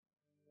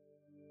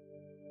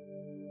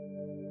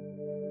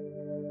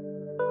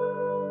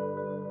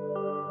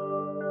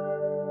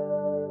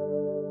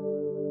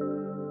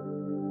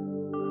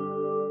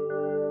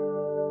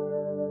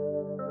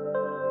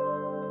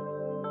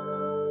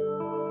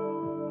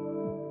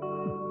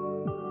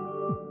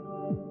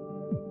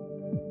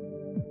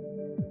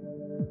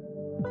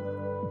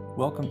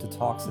Welcome to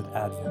Talks at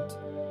Advent,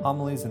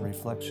 homilies and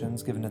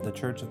reflections given at the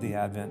Church of the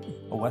Advent,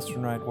 a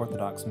Western Rite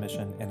Orthodox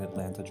mission in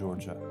Atlanta,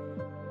 Georgia.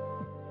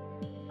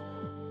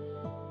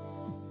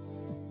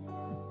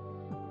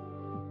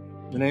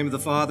 In the name of the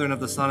Father, and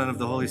of the Son, and of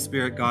the Holy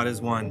Spirit, God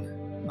is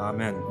one.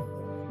 Amen.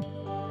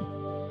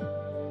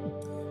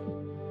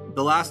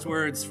 The last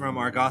words from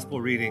our gospel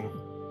reading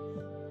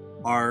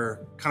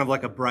are kind of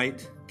like a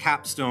bright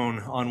capstone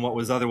on what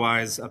was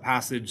otherwise a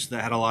passage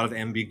that had a lot of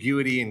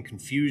ambiguity and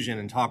confusion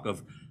and talk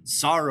of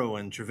sorrow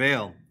and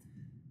travail.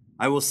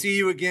 I will see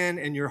you again,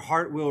 and your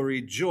heart will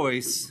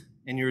rejoice,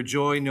 and your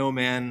joy no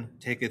man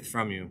taketh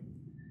from you.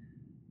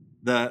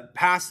 The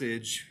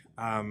passage,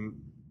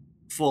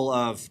 full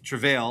of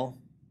travail,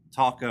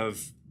 talk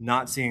of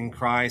not seeing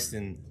Christ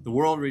and the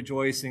world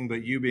rejoicing,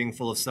 but you being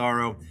full of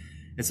sorrow.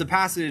 It's a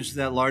passage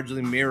that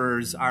largely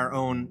mirrors our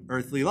own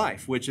earthly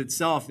life, which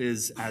itself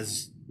is,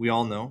 as we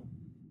all know,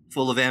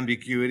 full of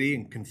ambiguity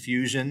and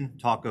confusion,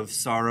 talk of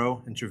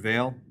sorrow and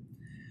travail.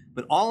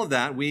 But all of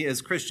that we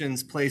as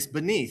Christians place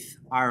beneath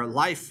our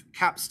life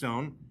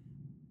capstone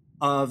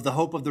of the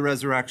hope of the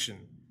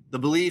resurrection, the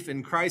belief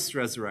in Christ's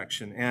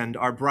resurrection, and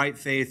our bright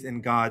faith in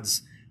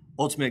God's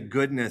ultimate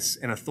goodness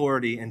and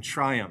authority and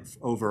triumph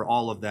over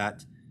all of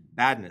that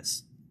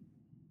badness.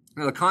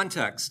 Now, the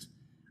context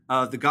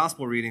of the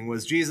gospel reading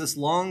was Jesus'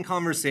 long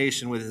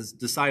conversation with his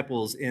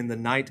disciples in the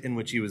night in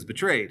which he was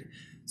betrayed.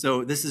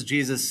 So this is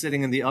Jesus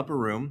sitting in the upper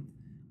room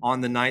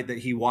on the night that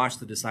he washed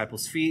the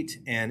disciples' feet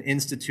and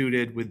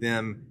instituted with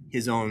them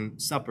his own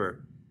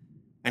supper.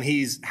 And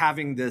he's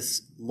having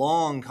this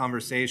long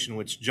conversation,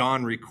 which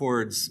John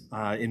records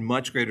in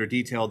much greater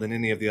detail than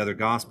any of the other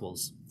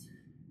gospels.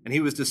 And he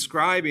was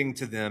describing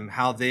to them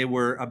how they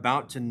were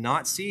about to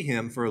not see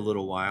him for a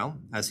little while,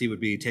 as he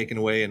would be taken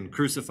away and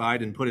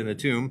crucified and put in a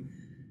tomb,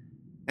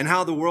 and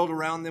how the world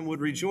around them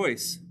would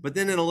rejoice. But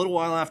then in a little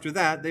while after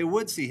that, they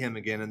would see him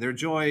again, and their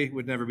joy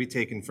would never be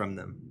taken from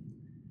them.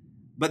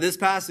 But this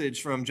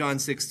passage from John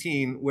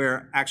 16,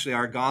 where actually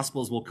our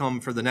Gospels will come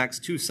for the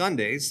next 2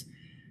 Sundays,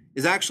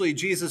 is actually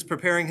Jesus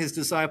preparing his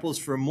disciples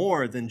for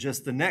more than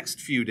just the next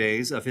few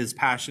days of his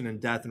passion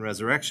and death and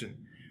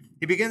resurrection.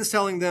 He begins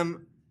telling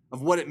them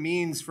of what it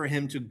means for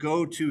him to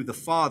go to the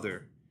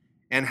Father,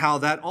 and how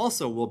that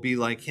also will be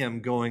like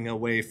him going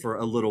away for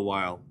a little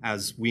while,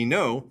 as we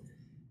know,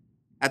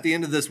 at the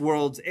end of this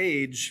world's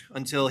age,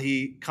 until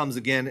he comes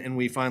again and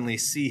we finally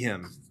see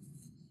him.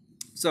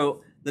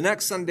 So the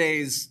next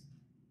Sundays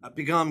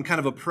become kind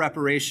of a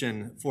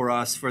preparation for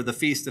us for the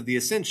Feast of the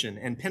Ascension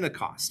and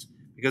Pentecost,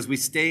 because we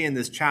stay in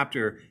this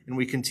chapter and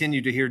we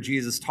continue to hear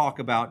Jesus talk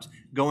about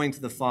going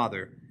to the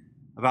Father,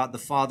 about the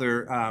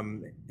Father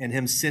and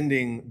him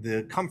sending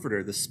the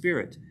Comforter, the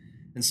Spirit.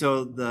 And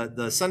so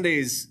the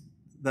Sundays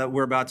that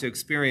we're about to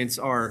experience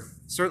are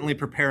certainly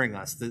preparing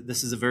us.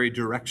 This is a very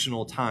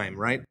directional time,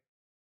 right?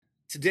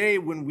 Today,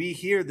 when we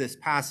hear this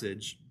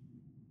passage,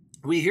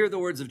 we hear the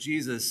words of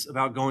Jesus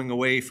about going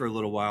away for a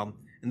little while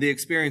and the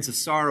experience of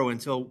sorrow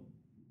until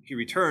he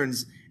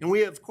returns. And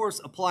we, of course,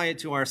 apply it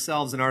to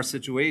ourselves and our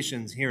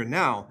situations here and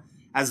now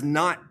as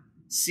not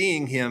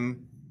seeing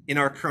him in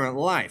our current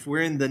life.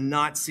 We're in the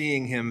not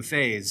seeing him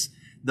phase,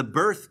 the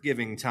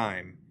birth-giving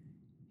time.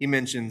 He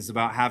mentions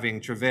about having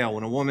travail.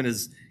 When a woman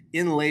is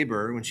in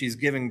labor, when she's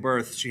giving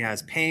birth, she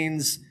has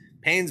pains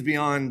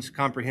beyond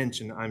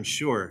comprehension, I'm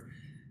sure.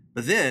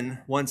 But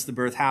then, once the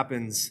birth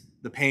happens,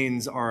 the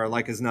pains are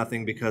like as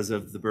nothing because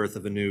of the birth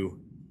of a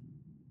new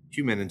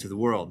human into the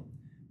world.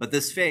 But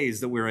this phase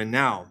that we're in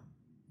now,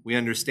 we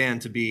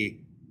understand to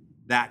be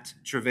that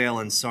travail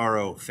and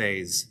sorrow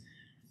phase.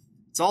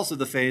 It's also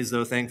the phase,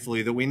 though,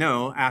 thankfully, that we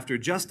know after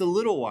just a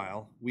little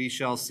while, we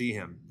shall see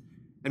him.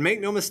 And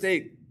make no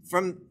mistake,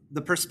 from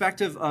the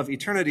perspective of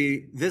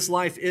eternity, this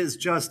life is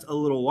just a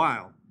little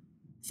while.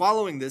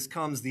 Following this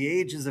comes the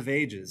ages of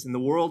ages and the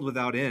world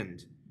without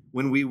end,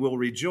 when we will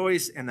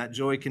rejoice and that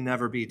joy can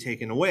never be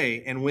taken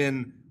away. And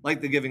when, like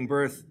the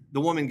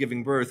woman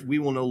giving birth, we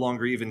will no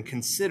longer even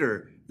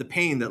consider the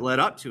pain that led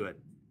up to it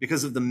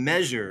because of the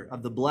measure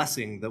of the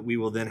blessing that we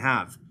will then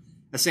have.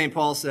 As St.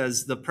 Paul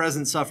says, the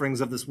present sufferings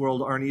of this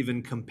world aren't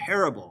even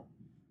comparable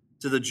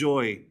to the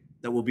joy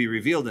that will be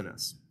revealed in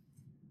us.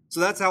 So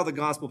that's how the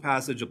gospel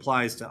passage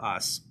applies to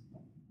us.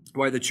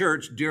 Why the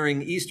church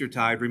during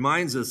Eastertide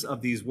reminds us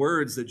of these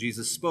words that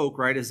Jesus spoke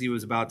right as he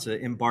was about to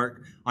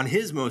embark on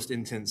his most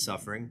intense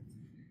suffering,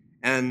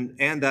 and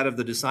that of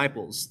the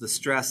disciples, the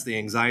stress, the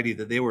anxiety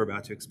that they were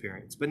about to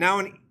experience. But now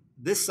on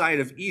this side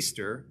of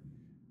Easter,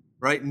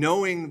 right,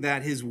 knowing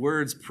that his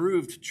words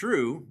proved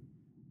true,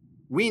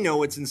 we know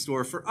what's in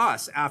store for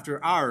us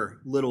after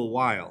our little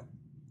while.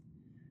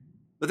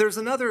 But there's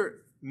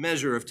another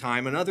measure of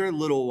time, another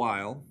little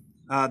while,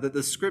 that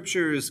the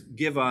scriptures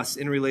give us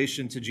in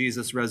relation to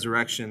Jesus'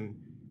 resurrection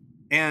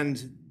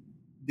and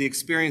the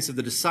experience of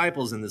the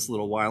disciples in this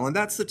little while, and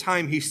that's the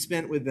time he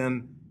spent with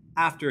them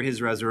after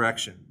his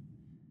resurrection.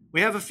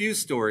 We have a few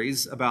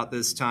stories about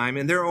this time,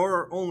 and there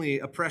are only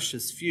a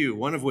precious few,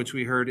 one of which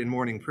we heard in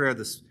morning prayer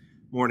this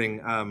morning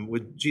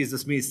when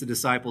Jesus meets the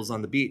disciples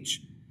on the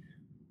beach.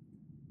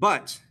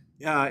 But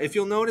If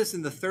you'll notice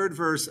in the third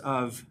verse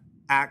of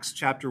Acts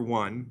chapter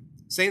 1,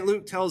 St.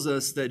 Luke tells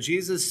us that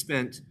Jesus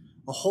spent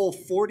a whole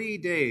 40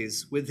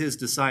 days with his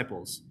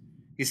disciples.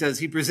 He says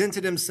he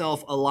presented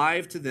himself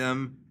alive to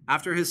them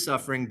after his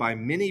suffering by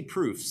many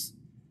proofs,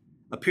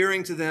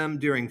 appearing to them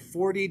during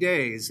 40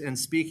 days and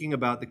speaking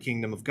about the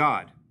kingdom of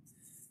God.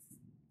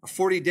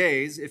 40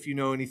 days, if you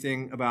know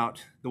anything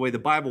about the way the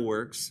Bible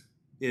works,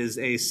 is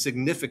a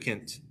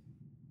significant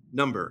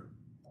number.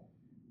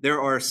 There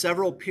are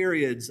several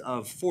periods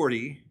of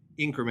 40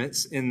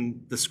 increments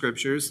in the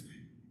scriptures,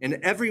 and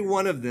every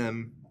one of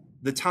them,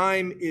 the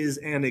time is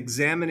an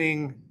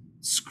examining,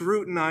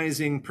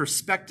 scrutinizing,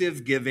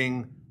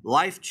 perspective-giving,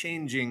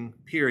 life-changing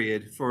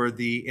period for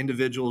the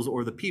individuals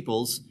or the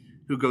peoples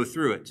who go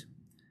through it.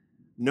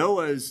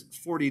 Noah's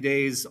 40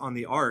 days on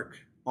the ark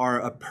are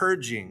a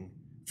purging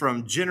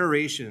from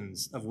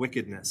generations of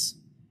wickedness.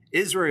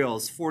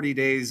 Israel's 40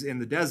 days in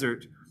the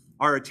desert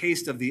are a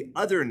taste of the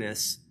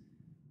otherness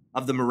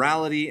of the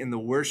morality and the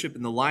worship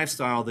and the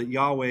lifestyle that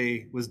Yahweh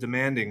was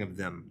demanding of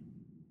them,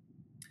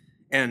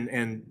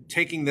 and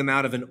taking them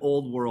out of an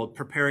old world,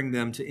 preparing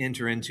them to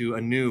enter into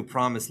a new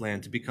promised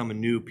land, to become a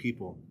new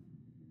people.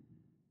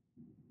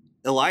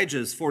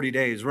 Elijah's 40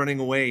 days running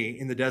away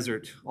in the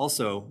desert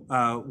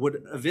also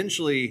would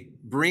eventually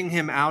bring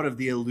him out of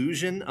the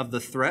illusion of the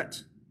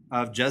threat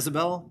of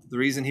Jezebel, the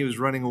reason he was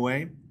running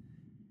away.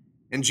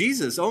 And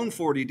Jesus' own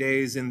 40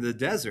 days in the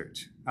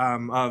desert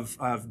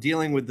of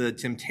dealing with the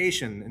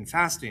temptation and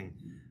fasting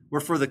were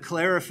for the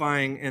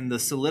clarifying and the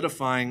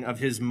solidifying of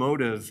his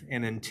motive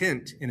and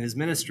intent in his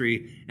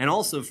ministry, and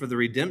also for the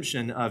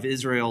redemption of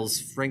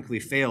Israel's frankly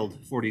failed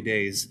 40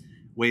 days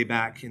way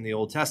back in the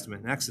Old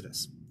Testament in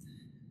Exodus.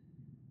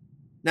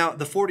 Now,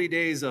 the 40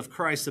 days of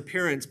Christ's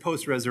appearance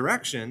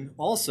post-resurrection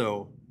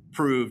also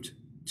proved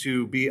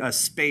to be a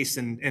space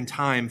and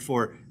time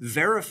for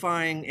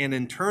verifying and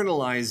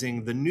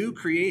internalizing the new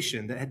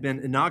creation that had been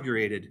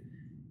inaugurated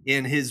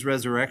in his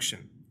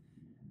resurrection.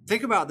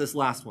 Think about this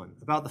last one,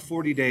 about the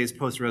 40 days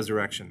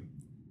post-resurrection,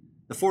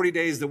 the 40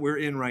 days that we're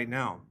in right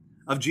now,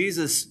 of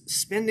Jesus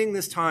spending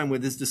this time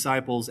with his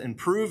disciples and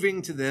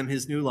proving to them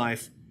his new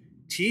life,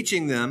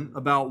 teaching them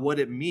about what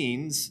it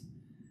means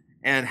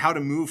and how to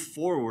move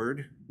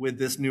forward with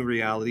this new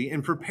reality,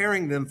 and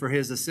preparing them for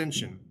his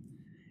ascension.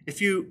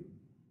 If you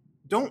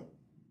don't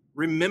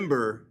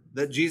remember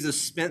that Jesus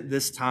spent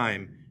this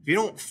time, if you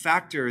don't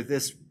factor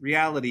this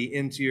reality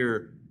into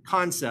your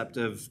concept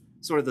of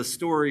sort of the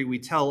story we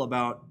tell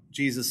about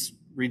Jesus'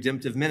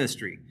 redemptive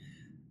ministry,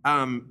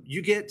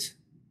 you get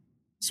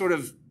sort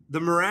of the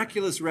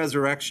miraculous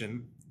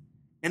resurrection,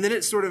 and then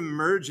it sort of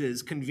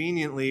merges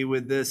conveniently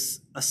with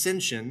this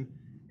ascension,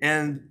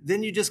 and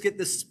then you just get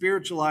this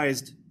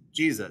spiritualized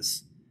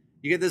Jesus.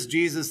 You get this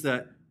Jesus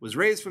that was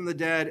raised from the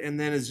dead and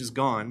then is just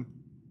gone.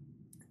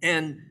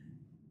 And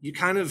you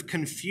kind of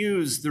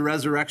confuse the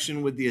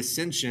resurrection with the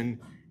ascension.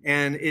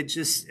 And it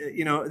just,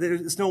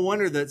 it's no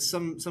wonder that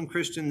some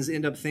Christians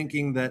end up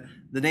thinking that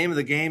the name of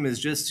the game is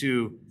just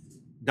to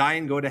die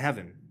and go to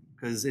heaven,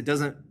 because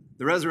the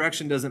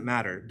resurrection doesn't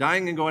matter.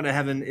 Dying and going to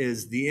heaven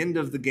is the end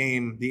of the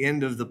game, the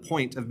end of the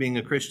point of being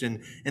a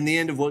Christian, and the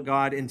end of what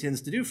God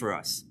intends to do for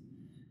us.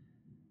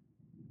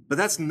 But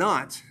that's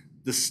not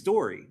the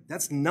story.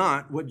 That's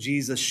not what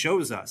Jesus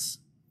shows us.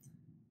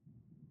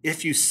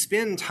 If you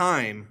spend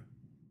time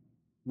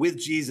with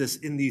Jesus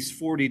in these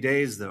 40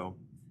 days, though,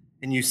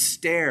 and you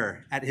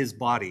stare at his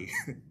body,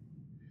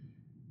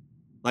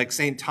 like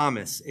St.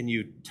 Thomas, and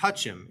you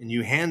touch him, and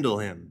you handle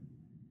him,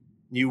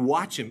 and you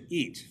watch him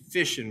eat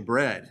fish and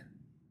bread,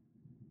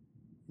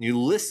 and you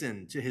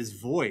listen to his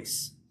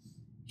voice,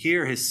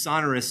 hear his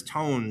sonorous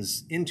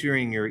tones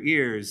entering your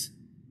ears,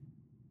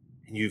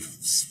 and you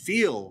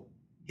feel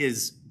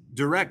his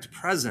direct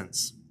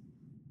presence,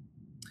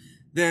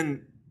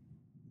 then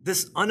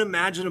this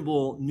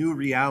unimaginable new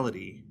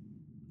reality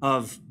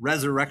of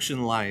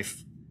resurrection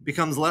life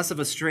becomes less of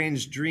a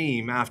strange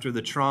dream after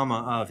the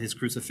trauma of his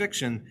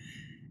crucifixion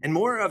and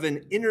more of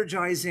an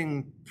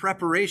energizing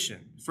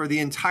preparation for the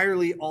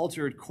entirely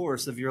altered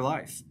course of your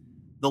life,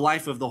 the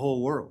life of the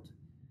whole world.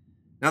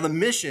 Now, the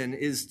mission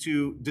is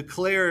to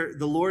declare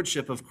the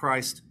lordship of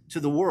Christ to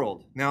the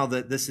world, now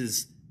that this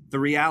is the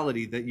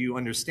reality that you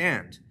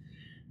understand.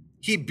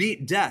 He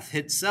beat death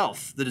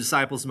itself, the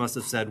disciples must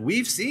have said.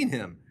 We've seen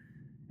him.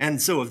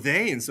 And so have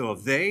they, and so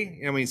have they.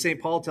 I mean, St.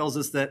 Paul tells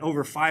us that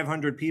over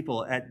 500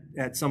 people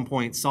at some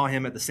point saw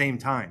him at the same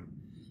time.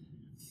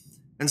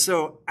 And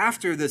so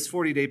after this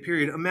 40-day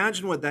period,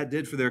 imagine what that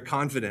did for their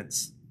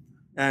confidence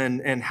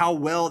and how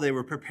well they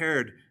were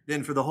prepared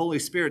then for the Holy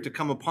Spirit to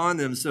come upon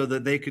them so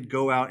that they could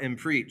go out and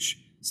preach,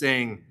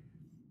 saying,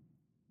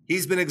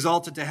 he's been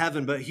exalted to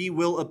heaven, but he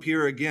will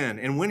appear again.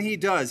 And when he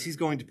does, he's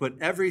going to put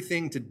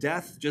everything to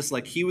death, just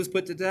like he was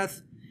put to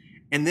death,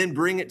 and then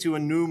bring it to a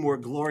new, more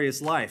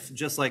glorious life,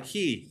 just like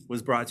he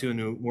was brought to a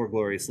new, more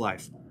glorious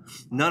life.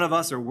 None of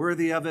us are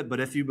worthy of it, but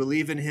if you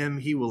believe in him,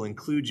 he will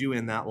include you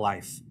in that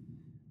life.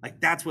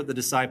 Like, that's what the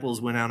disciples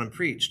went out and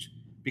preached,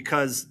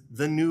 because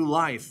the new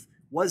life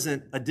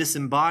wasn't a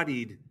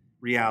disembodied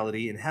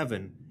reality in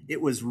heaven. It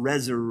was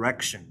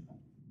resurrection.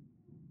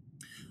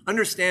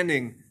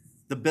 Understanding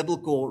the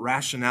biblical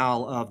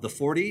rationale of the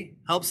 40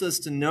 helps us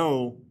to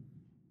know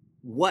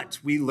what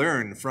we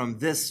learn from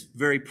this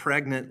very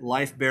pregnant,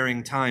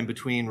 life-bearing time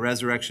between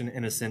resurrection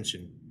and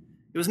ascension.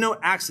 It was no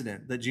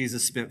accident that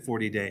Jesus spent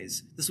 40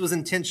 days. This was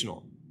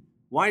intentional.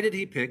 Why did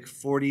he pick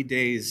 40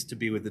 days to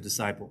be with the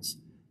disciples?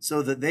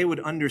 So that they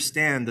would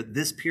understand that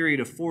this period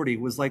of 40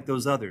 was like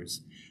those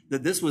others,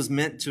 that this was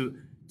meant to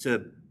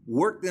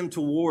work them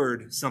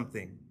toward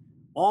something.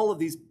 All of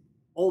these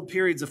old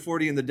periods of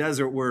 40 in the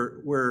desert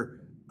were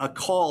a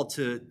call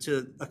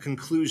to a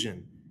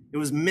conclusion. It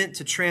was meant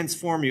to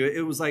transform you.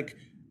 It was like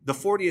the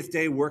 40th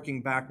day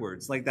working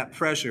backwards, like that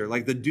pressure,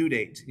 like the due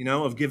date,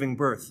 of giving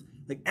birth.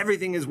 Like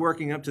everything is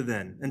working up to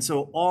then. And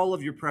so all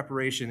of your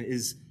preparation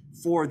is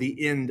for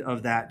the end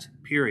of that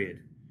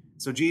period.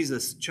 So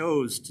Jesus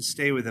chose to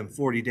stay with them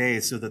 40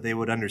 days so that they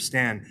would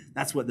understand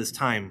that's what this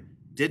time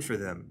did for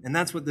them. And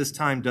that's what this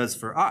time does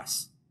for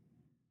us.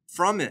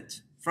 From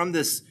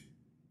this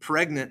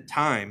pregnant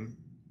time,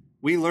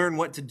 we learn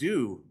what to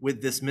do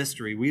with this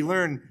mystery. We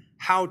learn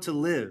how to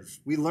live.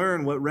 We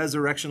learn what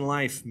resurrection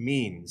life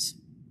means.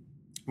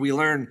 We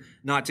learn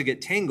not to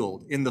get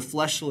tangled in the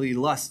fleshly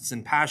lusts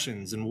and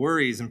passions and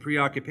worries and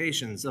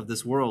preoccupations of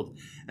this world,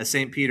 as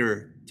St.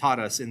 Peter taught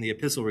us in the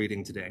epistle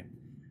reading today,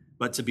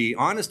 but to be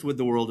honest with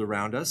the world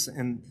around us,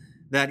 and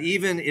that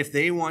even if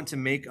they want to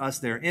make us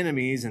their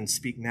enemies and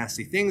speak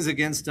nasty things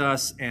against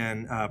us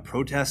and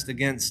protest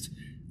against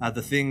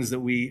the things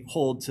that we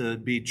hold to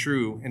be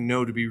true and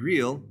know to be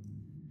real,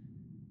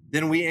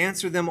 then we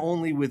answer them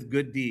only with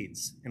good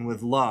deeds and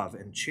with love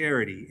and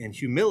charity and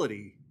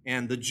humility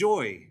and the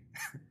joy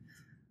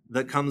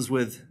that comes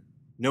with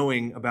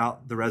knowing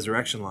about the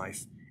resurrection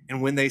life.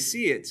 And when they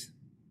see it,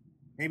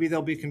 maybe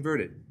they'll be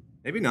converted.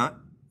 Maybe not,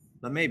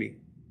 but maybe.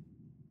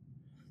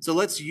 So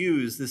let's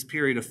use this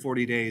period of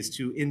 40 days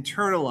to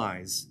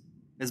internalize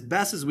as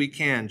best as we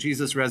can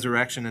Jesus'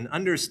 resurrection and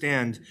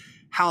understand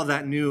how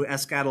that new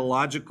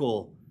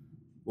eschatological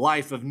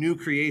life of new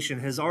creation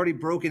has already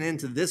broken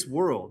into this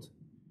world,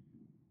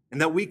 and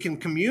that we can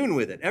commune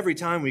with it every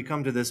time we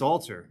come to this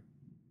altar,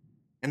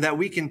 and that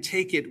we can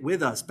take it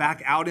with us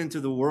back out into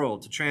the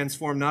world to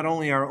transform not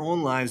only our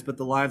own lives, but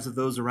the lives of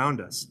those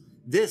around us.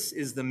 This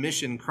is the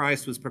mission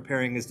Christ was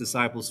preparing his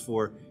disciples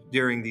for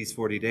during these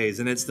 40 days,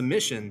 and it's the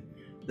mission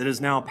that is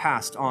now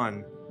passed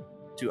on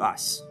to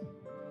us.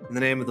 In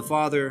the name of the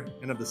Father,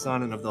 and of the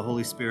Son, and of the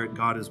Holy Spirit,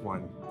 God is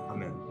one.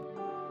 Amen.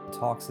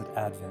 Talks at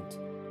Advent,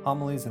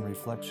 homilies and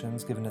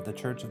reflections given at the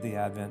Church of the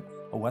Advent,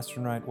 a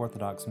Western Rite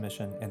Orthodox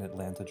mission in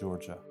Atlanta,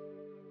 Georgia.